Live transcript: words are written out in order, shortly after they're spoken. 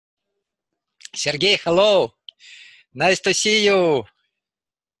Sergey, hello. Nice to see you.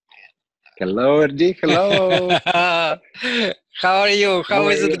 Hello, RD. Hello. How are you? How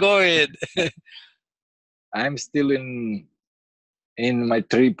is it going? I'm still in my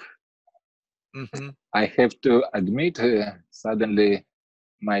trip. I have to admit, suddenly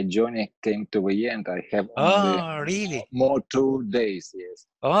my journey came to the end. I have only really? more 2 days. Yes.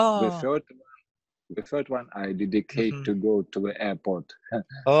 The third one I dedicate to go to the airport.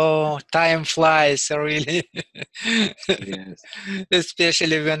 Time flies, really. Yes.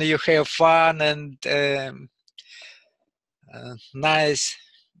 Especially when you have fun and nice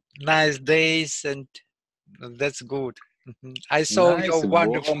days, and that's good. I saw Nice, your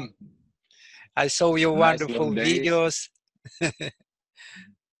wonderful. warm, I saw your nice wonderful warm days. videos.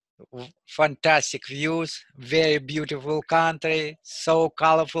 Fantastic views, very beautiful country, so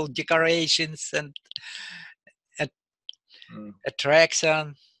colorful decorations and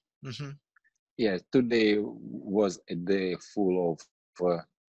attraction. Yes, today was a day full of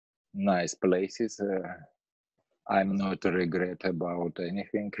nice places. I'm not regret about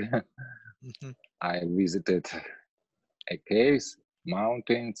anything. I visited caves,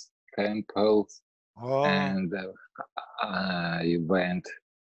 mountains, temples, and I went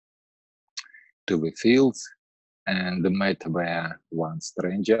to the fields and met there one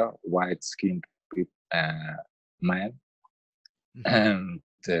stranger, white-skinned man, and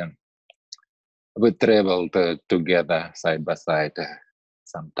we traveled together side by side.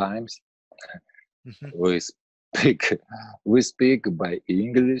 Sometimes we speak by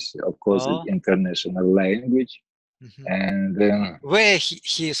English, of course, international language. And where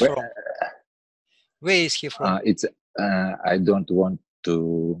he is from? Where is he from? It's I don't want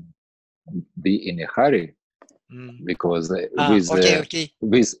to be in a hurry because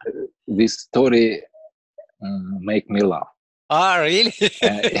this story make me laugh. Really?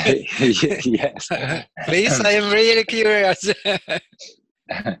 Yes. Please, I am really curious.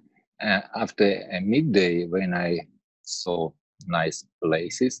 After a midday, when I saw nice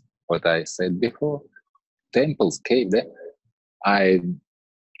places, what I said before, temples, caves, I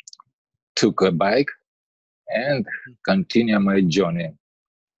took a bike and continue my journey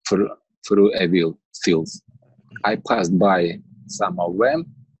through a fields. I passed by some of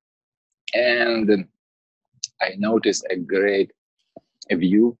them, and I noticed a great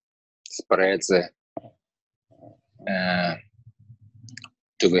view spreads to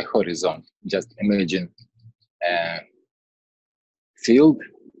the horizon. Just imagine a field,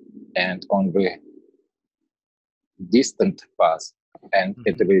 and on the distant path, and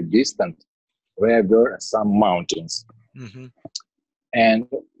at the very distant, there were some mountains. And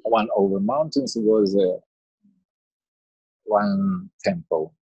one of the mountains was one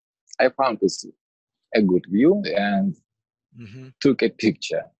temple. I found this a good view and took a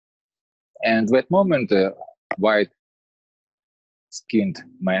picture. And that moment, a white-skinned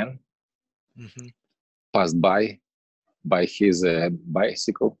man passed by his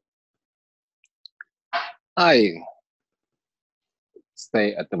bicycle. I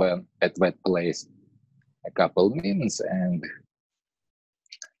stay at that place a couple minutes and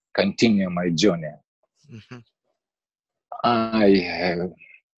continue my journey. I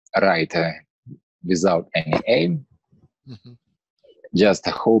ride without any aim, just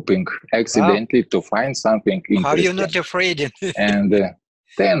hoping accidentally to find something interesting. How are you not afraid? And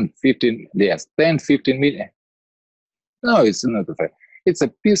 10-15 minutes. No, it's not afraid. It's a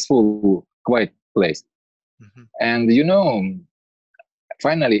peaceful, quiet place. And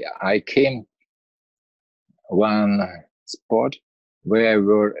finally I came one spot where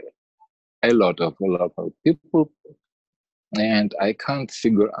were a lot of people, and I can't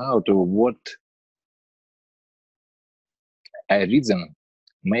figure out what a reason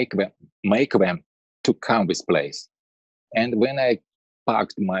make them to come this place. And when I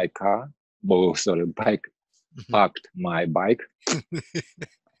parked my parked my bike,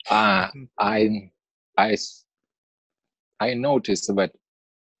 I noticed that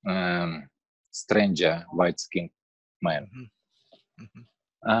stranger white-skinned man.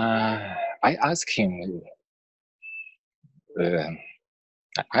 I asked him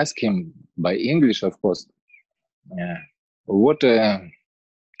by English, of course, what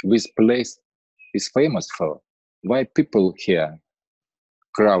this place is famous for. Why people here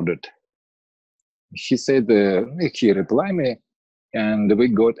crowded? He said, he replied me, and we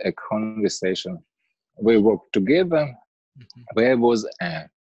got a conversation. We worked together. There was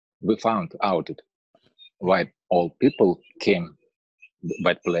we found out why all people came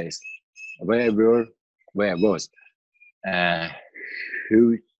that place. There was a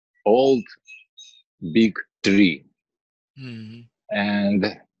huge old big tree,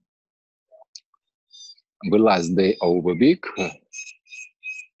 and the last day of the week,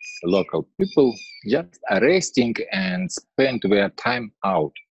 local people just resting and spend their time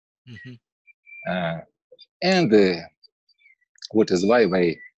out. And what is why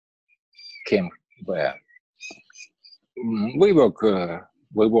they came there. We work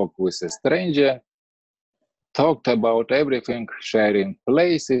with a stranger, talked about everything, sharing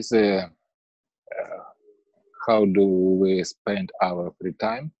places, how do we spend our free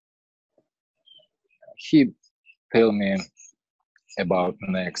time. He tell me about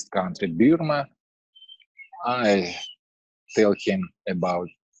next country, Burma. I tell him about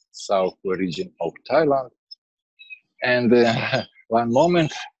south region of Thailand. And one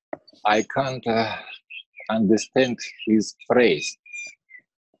moment I can't understand his phrase.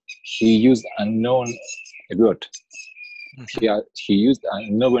 He used unknown word. He used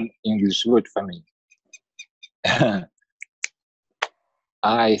unknown English word for me.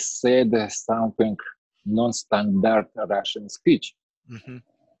 I said something non-standard Russian speech.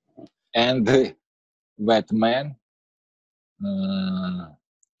 And that man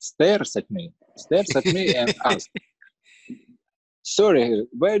stares at me and asks, "Sorry,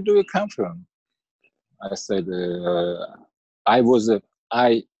 where do you come from?" I said,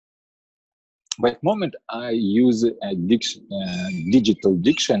 that moment I use a digital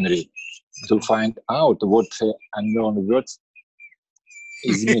dictionary to find out what unknown words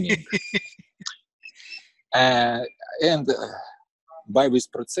is meaning. And by this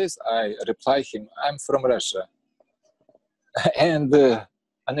process, I reply him, "I'm from Russia." And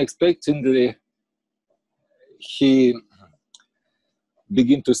unexpectedly, he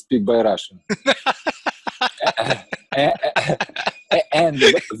began to speak by Russian. And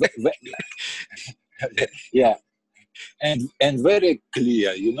yeah, and very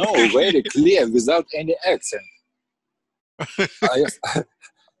clear, very clear, without any accent.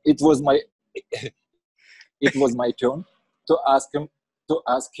 It was my turn to ask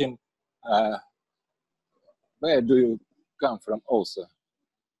him, where do you come from also?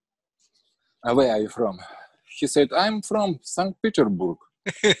 Where are you from? He said, "I'm from St. Petersburg."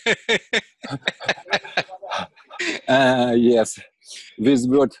 Yes, this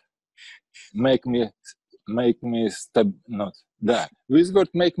word make me this word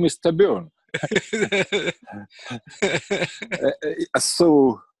make me stubborn.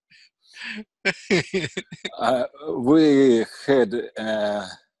 So we had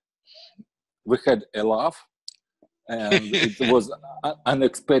a laugh, and it was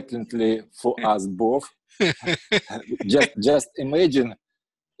unexpectedly for us both. Just imagine,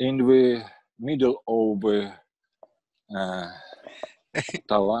 in the middle of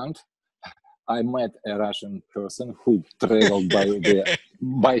Thailand, I met a Russian person who traveled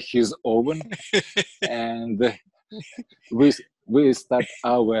by his own, and we start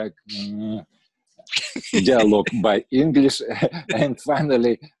our dialogue by English, and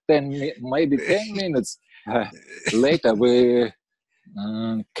finally, maybe 10 minutes later, we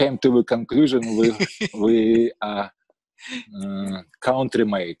came to the conclusion we are country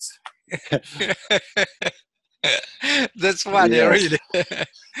mates. That's funny, really.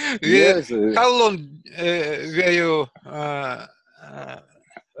 Yes. How long were you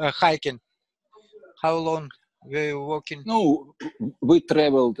hiking? How long were you walking? No, we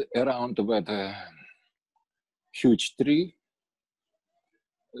traveled around that huge tree,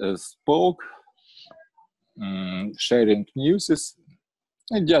 spoke, sharing news,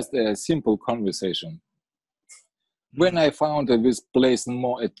 and just a simple conversation. When I found this place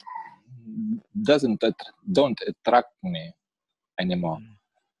more, it don't attract me anymore.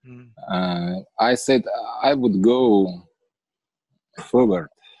 I said I would go further.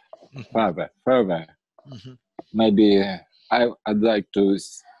 Maybe I'd like to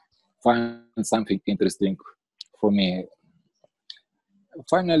find something interesting for me.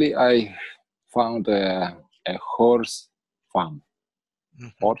 Finally, I found a horse farm.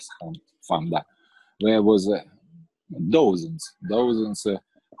 Where was dozens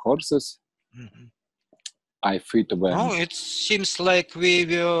horses. I feed them. Oh, it seems like we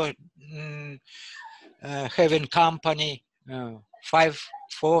were having company 4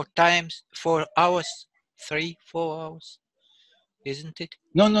 hours, 3-4 hours, isn't it?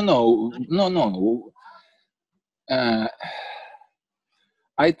 No.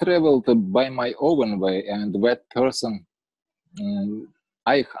 I traveled by my own way, and that person,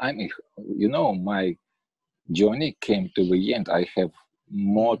 my journey came to the end. I have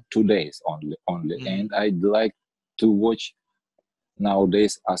more 2 days only, and I'd like to watch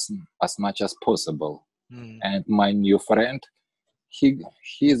nowadays as much as possible. And my new friend, he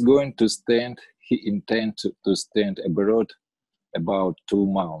is going to he intends to stand abroad about 2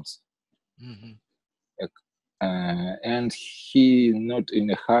 months. and he not in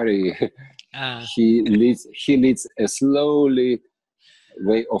a hurry. Ah. He leads a slowly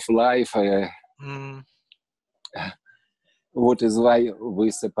way of life. What is why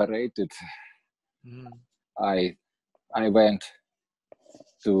we separated. I went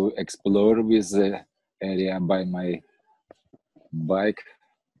to explore this area by my bike.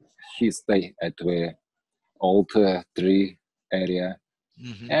 He stayed at the old tree area,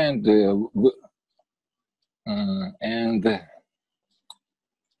 and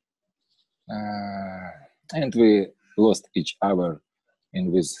we lost each other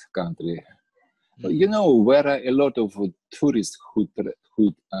in this country. You know, there are a lot of tourists who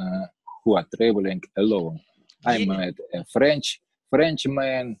are traveling alone. I met a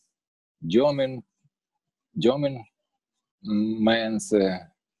Frenchman, German man's.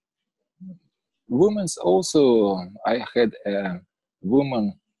 Women's also. I had a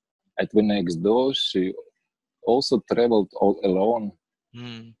woman at the next door. She also traveled all alone.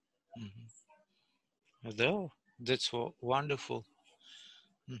 Oh, that's wonderful.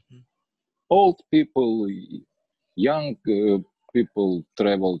 Old people, young people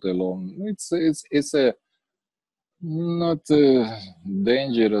traveled alone. It's a not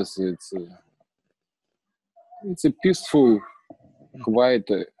dangerous. It's a peaceful, quiet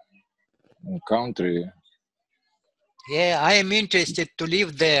country. Yeah, I am interested to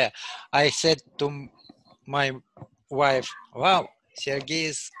live there. I said to my wife, wow, Sergey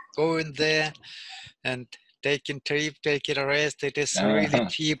is going there and taking a rest. It is a really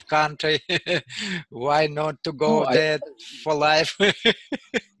cheap country. Why not to go there for life?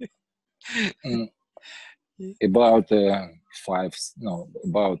 About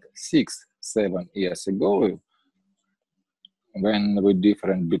 6-7 years ago, when the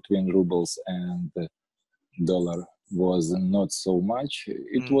difference between rubles and dollar was not so much,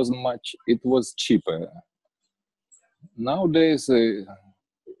 it was cheaper. Nowadays,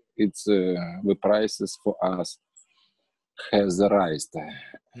 it's the prices for us has raised.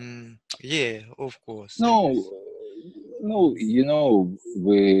 Yeah, of course. No, you know,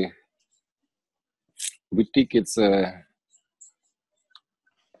 we tickets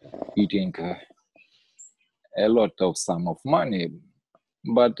eating a lot of sum of money,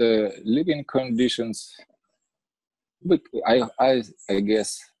 but living conditions. But I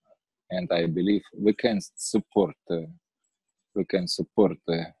guess, and I believe we can support.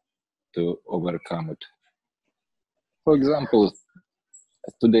 To overcome it. For example,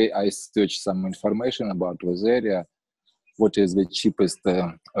 today I searched some information about this area. What is the cheapest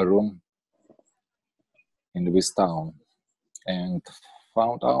room in this town? And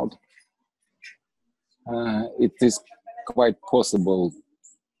found out it is quite possible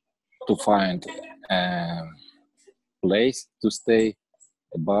to find a place to stay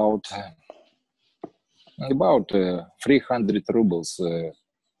about 300 rubles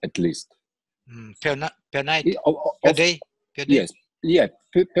at least. Per night? Per day? Yes,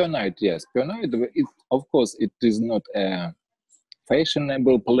 per night, yes. Per night, of course, it is not a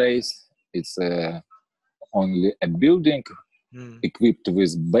fashionable place. It's only a building equipped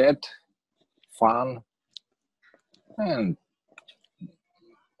with bed, fan, and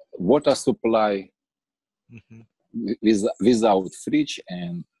water supply without fridge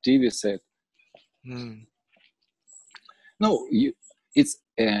and TV set. No, it's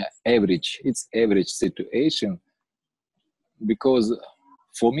average. It's average situation because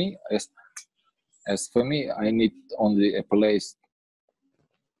for me, as for me, I need only a place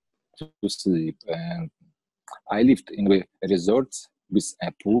to sleep, and I lived in the resorts with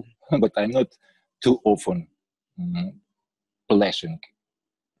a pool, but I'm not too often splashing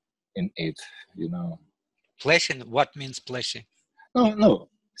in it, you know. Splashing? What means splashing? No,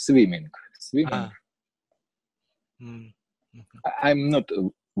 swimming. I'm not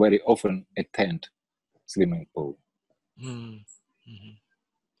very often attend swimming pool.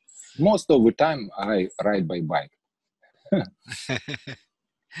 Most of the time I ride by bike.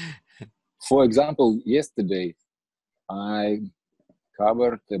 For example, yesterday I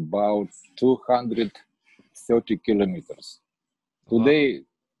covered about 230 kilometers. Today,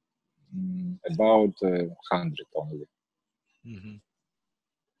 about 100 only.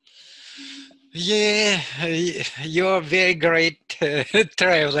 Yeah, you're a very great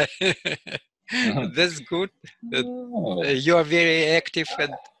traveler. That's good. You are very active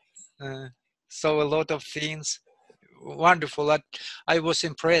and saw a lot of things. Wonderful. I was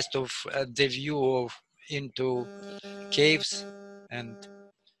impressed of the view into caves, and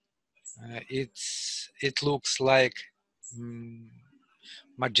it looks like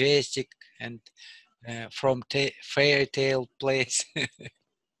majestic and from fairy tale place.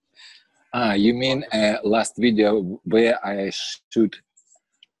 You mean last video where I shoot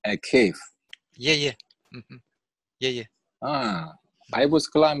a cave? Yeah. Yeah. I was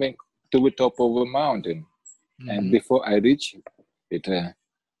climbing to the top of a mountain, and before I reached it,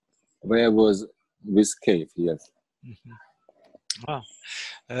 where was this cave? Yes. Wow.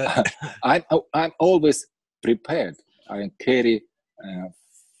 I'm always prepared. I carry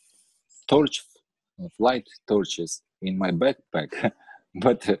flight torches in my backpack,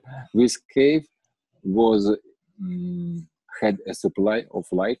 but this cave was had a supply of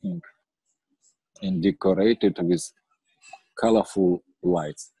lightning and decorated with colorful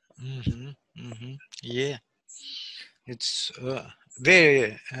lights. Yeah, it's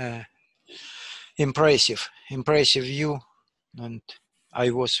very impressive view, and I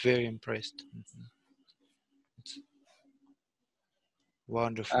was very impressed. It's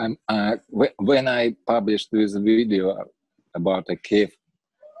wonderful. When I published this video about a cave,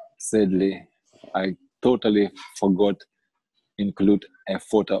 sadly, I totally forgot include a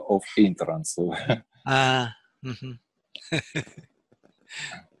photo of entrance. So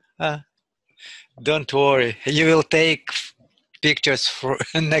don't worry, you will take pictures for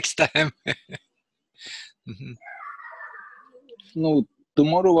next time. No,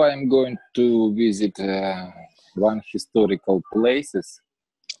 tomorrow I'm going to visit one historical places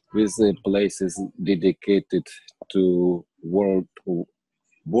with places dedicated to World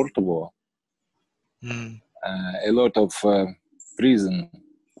War. A lot of prison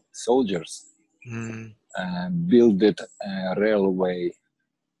soldiers built a railway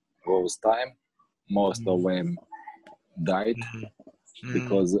those time. Most of them died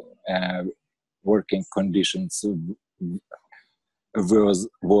because working conditions was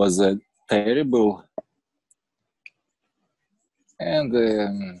terrible, and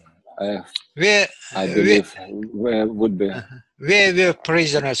I believe where would be where were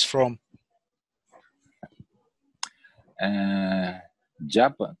prisoners from?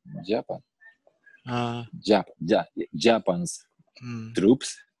 Japan's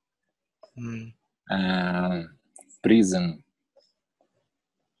troops, prison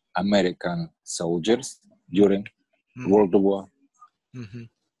American soldiers during World War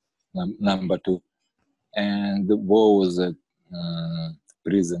number 2, and those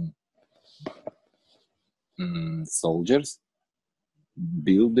prison soldiers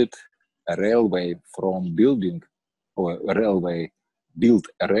built a railway built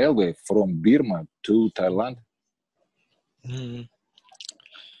a railway from Burma to Thailand.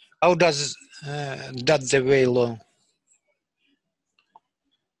 How does that the way long?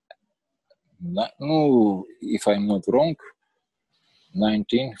 No, if I'm not wrong,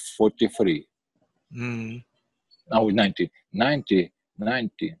 1943. No,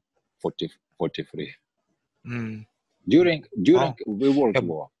 1943. During the World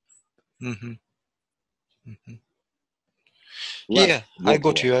War. Yeah, I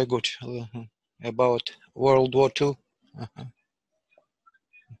got you. About World War II.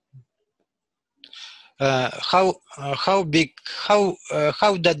 How big? How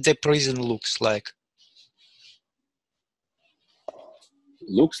that the prison looks like?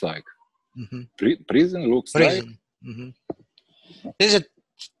 Looks like prison looks like. Is it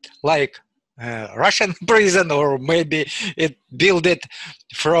like Russian prison, or maybe it built it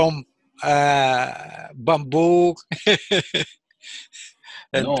from bamboo?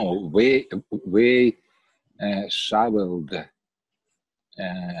 No, we shoveled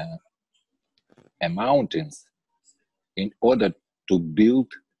mountains in order to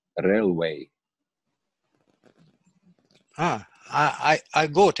build railway. I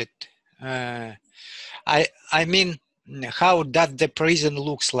got it. I mean, how that the prison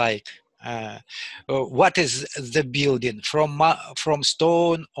looks like? What is the building from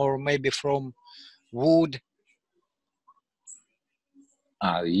stone or maybe from wood?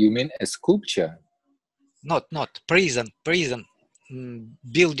 You mean a sculpture? Not prison.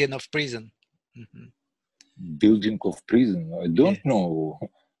 Building of prison. Building of prison. I don't know.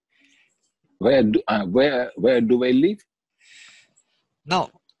 Where do they live? No.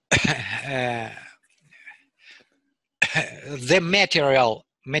 The material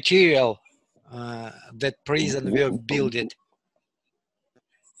that prison will build it.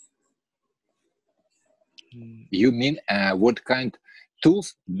 You mean what kind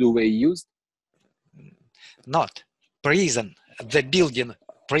tools do they use? Not prison, the building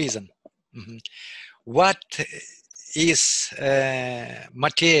prison. What is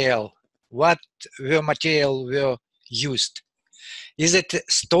material? What material were used? Is it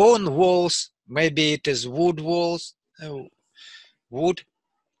stone walls? Maybe it is wood walls. Wood,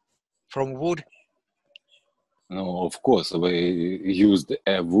 from wood? No, of course they used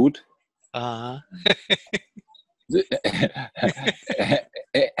wood. Uh-huh.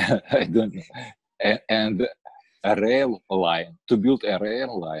 I don't know. And a rail line, to build a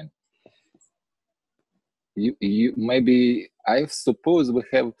rail line. You maybe, I suppose we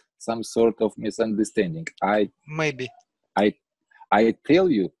have some sort of misunderstanding. Maybe. I tell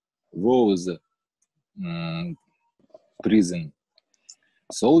you, those prison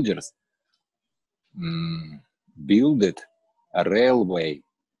soldiers built a railway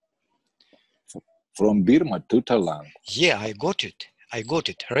from Burma to Thailand. Yeah, I got it.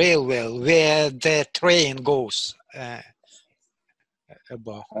 Railway, where the train goes.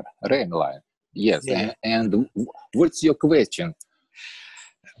 Above. Rail line. Yes. Yeah. And what's your question?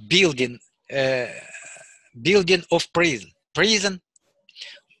 Building of prison.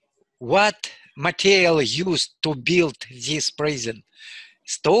 What material used to build this prison?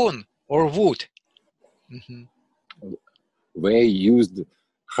 Stone or wood? Mm-hmm. They used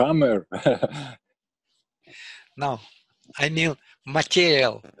hammer. No, I mean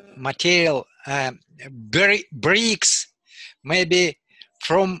material, bricks, maybe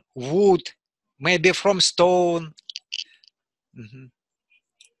from wood, maybe from stone. Mm-hmm.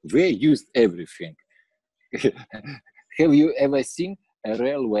 They used everything. Have you ever seen a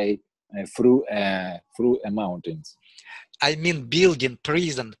railway through mountains? I mean building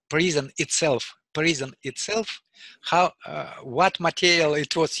prison itself. How? What material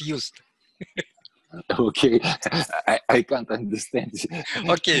it was used? Okay, I can't understand.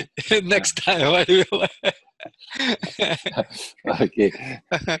 Okay, next time I will. Okay,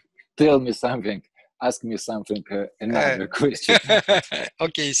 tell me something. Ask me something. Another question.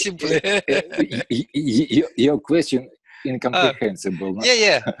 Okay, simply. Your question incomprehensible.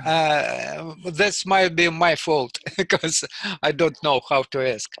 Yeah. That might be my fault because I don't know how to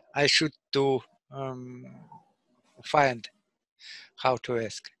ask. I should to find how to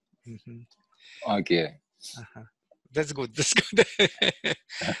ask. Mm-hmm. Okay. Uh-huh. That's good.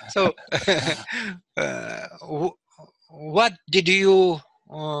 So, what did you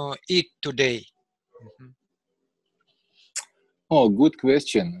eat today? Mm-hmm. Oh, good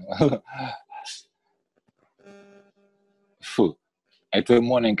question. Phew. At the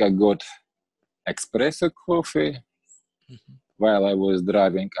morning, I got espresso coffee. Mm-hmm. While I was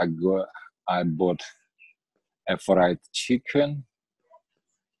driving, I bought a fried chicken.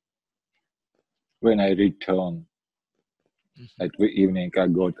 When I returned at the evening, I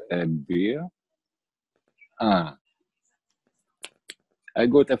got a beer. I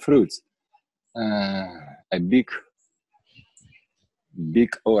got a fruit. A big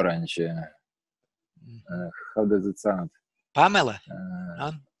orange. How does it sound? Pamela.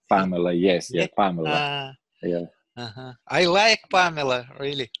 Pamela, yes, Pamela. Yeah. Uh-huh. I like Pamela,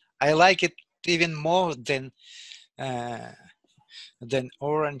 really. I like it even more than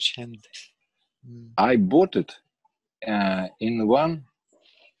orange and. I bought it in one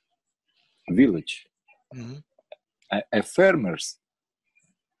village. Mm-hmm. A farmers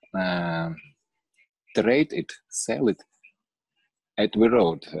trade it, sell it at the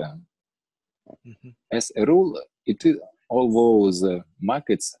road. As a rule, all those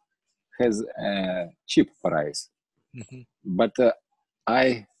markets has a cheap price. But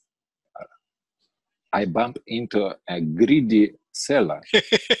I bumped into a greedy seller.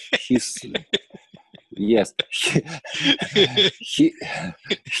 Yes,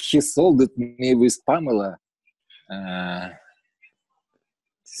 he sold it me with Pamela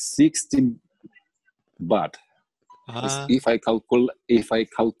 60 baht. If I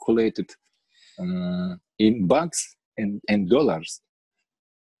calculate it in bucks and dollars,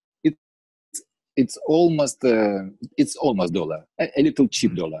 it's almost dollar, a little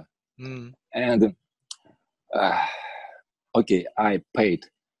cheap dollar. And okay, I paid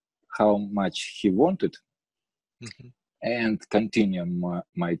how much he wanted and continue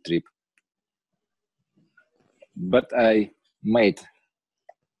my trip. But I made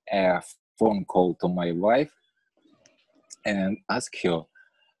a phone call to my wife and asked her,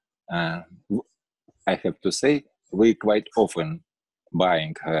 I have to say, we quite often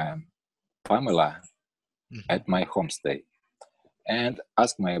buying Pamela at my homestay, and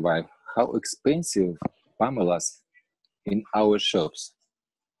asked my wife how expensive Pamelas in our shops.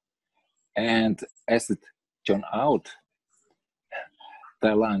 And as it turned out,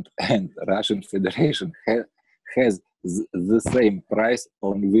 Thailand and Russian Federation has the same price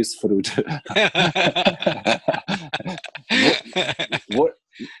on this fruit.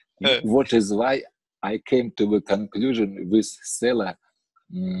 What is why I came to the conclusion this seller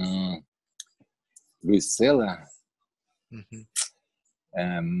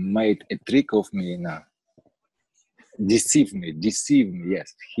made a trick of me now. Deceive me.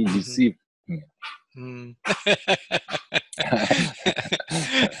 Yes, he deceived me.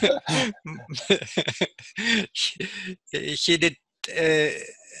 He did.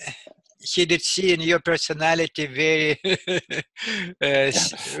 He did see in your personality very,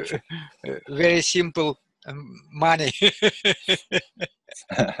 very simple money.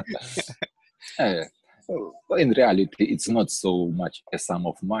 In reality, it's not so much a sum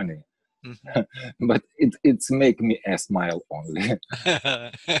of money, but it's make me a smile only.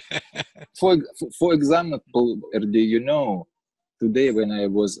 For example, RD, today when I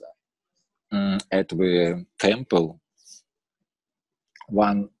was at the temple,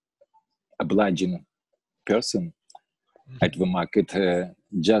 one obliging person at the market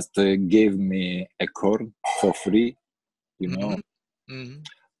just gave me a corn for free,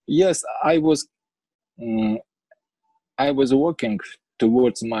 Yes, I was walking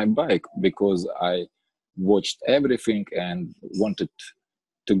towards my bike because I watched everything and wanted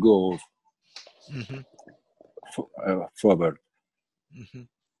to go forward.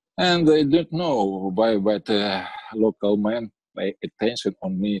 And I don't know why that local man paid attention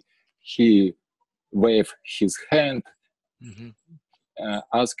on me. He waved his hand,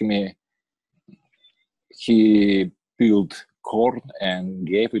 asked me. He peeled corn and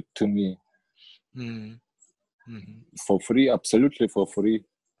gave it to me for free, absolutely for free.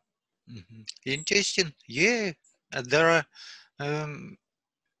 Interesting. Yeah, there are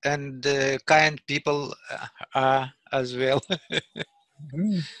and kind people as well.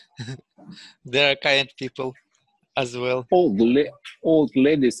 There are kind people as well. Old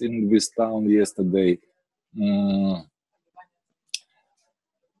ladies in this town yesterday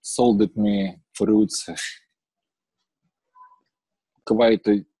sold me fruits quite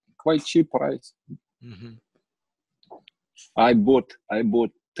cheap price. I bought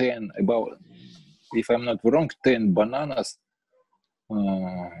 10, about, if I'm not wrong, 10 bananas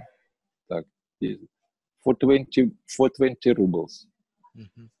for 20 rubles.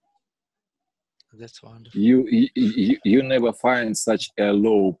 That's wonderful. You never find such a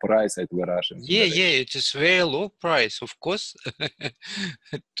low price at the Russian Federation. Yeah, it is very low price, of course.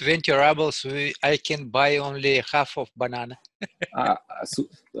 20 rubles, I can buy only half of banana.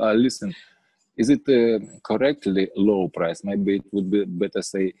 Listen, is it correctly low price? Maybe it would be better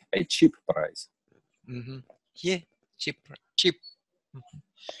say a cheap price. Yeah, cheap.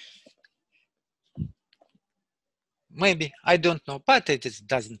 Maybe, I don't know, but it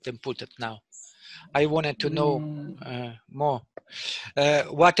doesn't important now. I wanted to know more.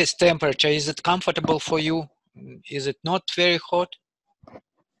 What is temperature? Is it comfortable for you? Is it not very hot?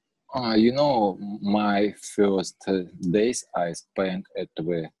 My first days I spent at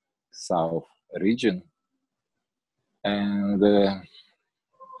the south region, and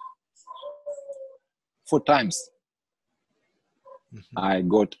 4 times I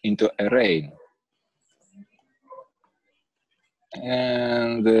got into a rain,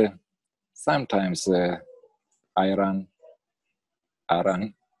 and sometimes I run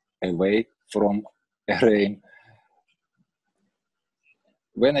away from a rain.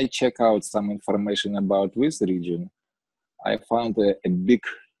 When I check out some information about this region, I found a big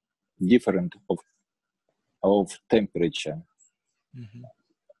difference of temperature.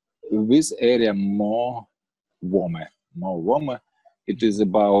 This area more warmer. It is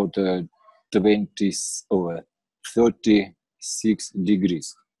about 36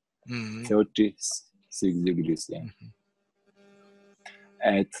 degrees. 36 degrees, yeah.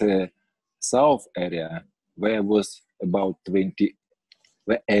 At south area, where was about 20,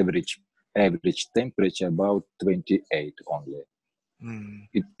 the average temperature about 28 only.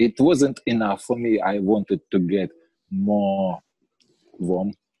 It wasn't enough for me. I wanted to get more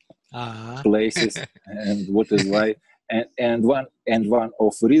warm places, and what is why, and one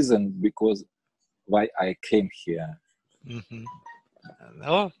of reason because why I came here.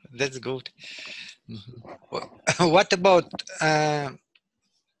 Oh, that's good. What about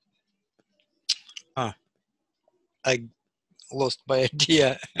I lost my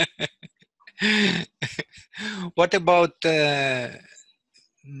idea. What about I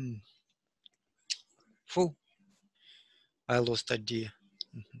lost idea.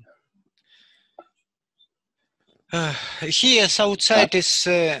 Here outside is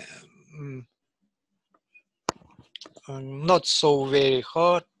not so very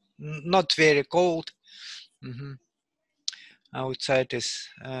hot, not very cold. Outside is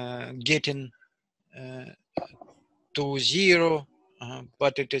getting to 0,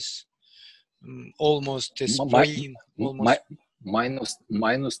 but it is almost spring. Minus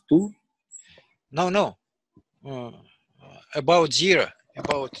 2? No. About 0.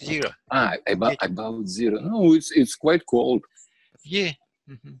 About 0. About 0. No, it's quite cold. Yeah.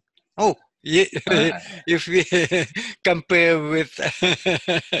 Oh, yeah. If we compare with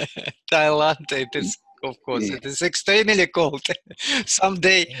Thailand, it is, of course, it is extremely cold.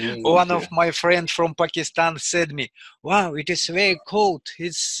 Someday, one of my friends from Pakistan said me, "Wow, it is very cold.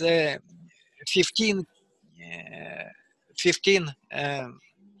 It's 15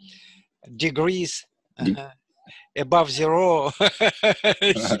 degrees above 0."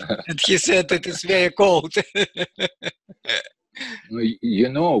 And he said it is very cold. You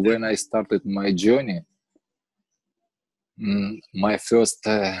know, when I started my journey, my first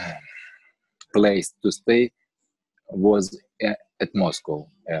place to stay was at Moscow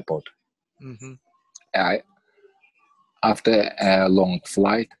airport. After a long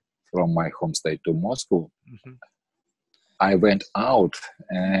flight from my home state to Moscow, I went out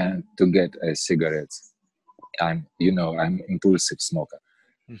to get cigarettes. I'm impulsive smoker.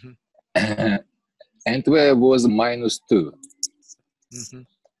 And where was -2.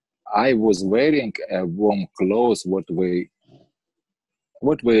 I was wearing warm clothes, what we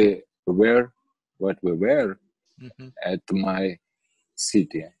wear at my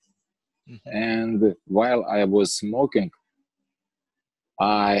city. And while I was smoking,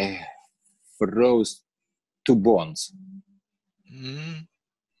 I froze 2 bones.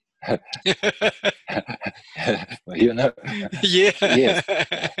 You know? Yeah. Yes.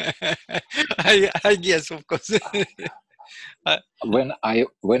 I guess, of course.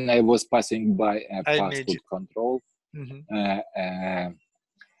 When I was passing by a passport control,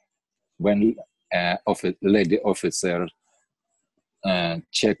 when lady officer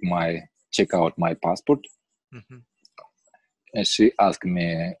check out my passport, and she asked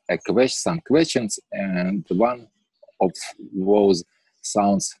me some questions, and one of those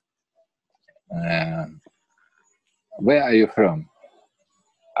sounds, "Where are you from?"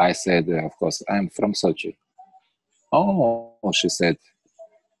 I said, "Of course, I'm from Sochi." "Oh," she said,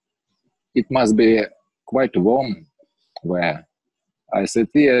 "it must be quite warm where?" I said,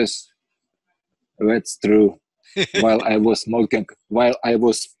 "Yes, that's true." While I was smoking,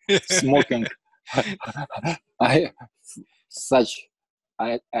 I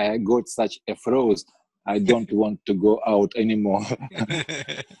got such a froze. I don't want to go out anymore.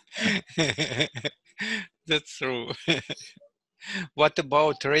 That's true. What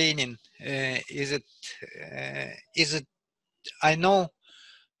about raining? Is it? I know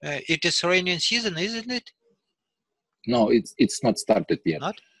it is raining season, isn't it? No, it's not started yet.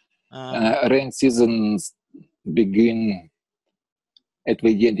 Not? Rain seasons begin at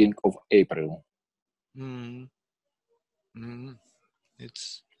the ending of April.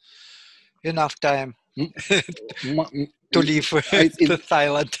 It's enough time to leave to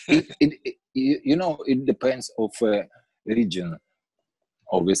Thailand. You know, it depends of region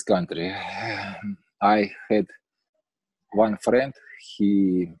of this country. I had one friend.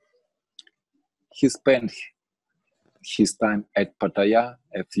 He spent his time at Pattaya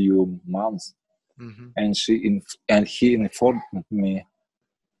a few months, and he informed me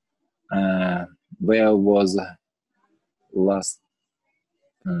where was the last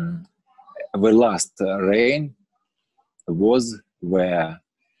rain was where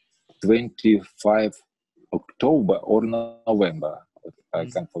 25 October or November. I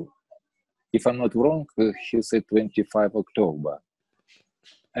can't. If I'm not wrong, he said 25 October.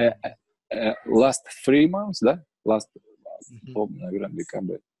 Last 3 months, да? Last,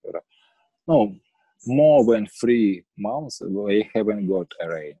 no, more than 3 months, we haven't got a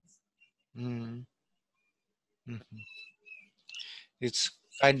rain. It's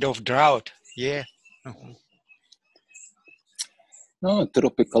kind of drought, yeah. No,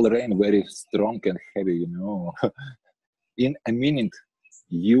 tropical rain, very strong and heavy, you know. In a minute,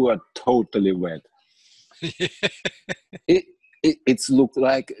 you are totally wet. It's look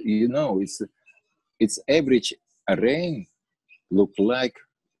like, you know, it's average rain look like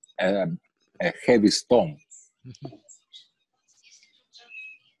a heavy storm.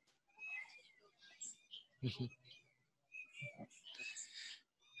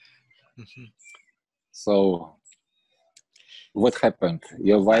 So what happened?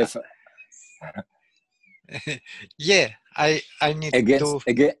 Your wife yeah, I need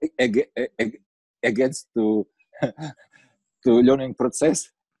against to learning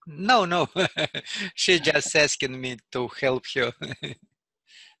process? No. She just asking me to help her.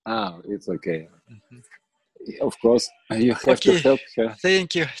 It's okay. Of course, you have to help her.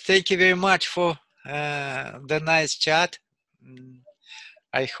 Thank you very much for the nice chat.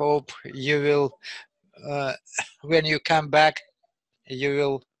 I hope you will, when you come back, you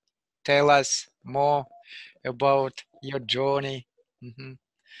will tell us more about your journey Mm-hmm.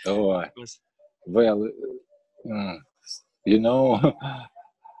 Oh, well, you know,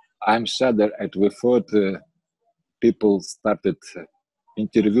 I'm shudder at the thought people started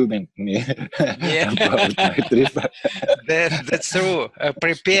interviewing me Yeah, about my trip. that's true.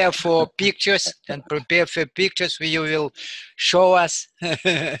 Prepare for pictures and prepare for pictures where you will show us.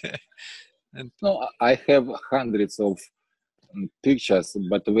 And, No, I have hundreds of pictures,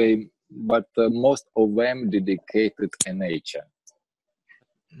 but most of them dedicated to nature.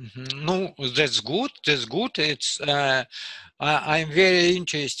 no, that's good. That's good. It's I'm very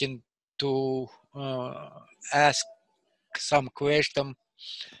interested to ask some question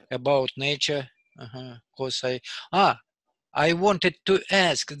about nature. Because I wanted to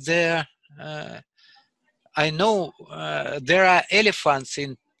ask there. I know there are elephants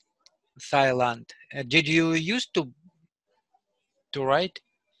in Thailand. Did you used to ride?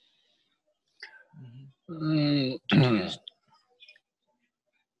 Did you used?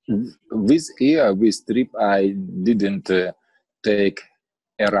 This year, this trip, I didn't take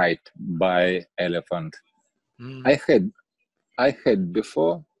a ride by elephant. I had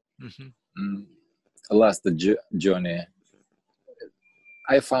before last journey.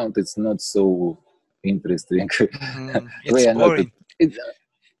 I found it's not so interesting. It's boring.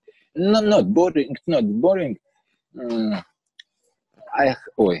 Not boring. It's not boring.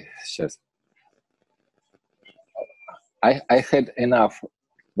 I had enough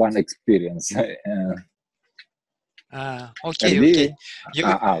one experience. Okay. Sergey?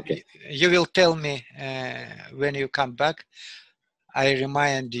 Okay. You will tell me when you come back. I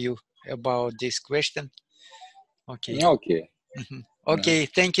remind you about this question. Okay. Okay. Okay.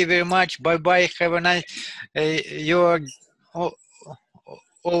 Thank you very much. Bye bye. Have a nice. You're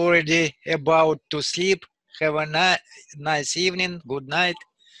already about to sleep. Have a nice evening. Good night.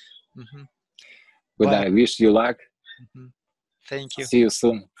 Good night. Wish you luck. Thank you. See you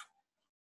soon.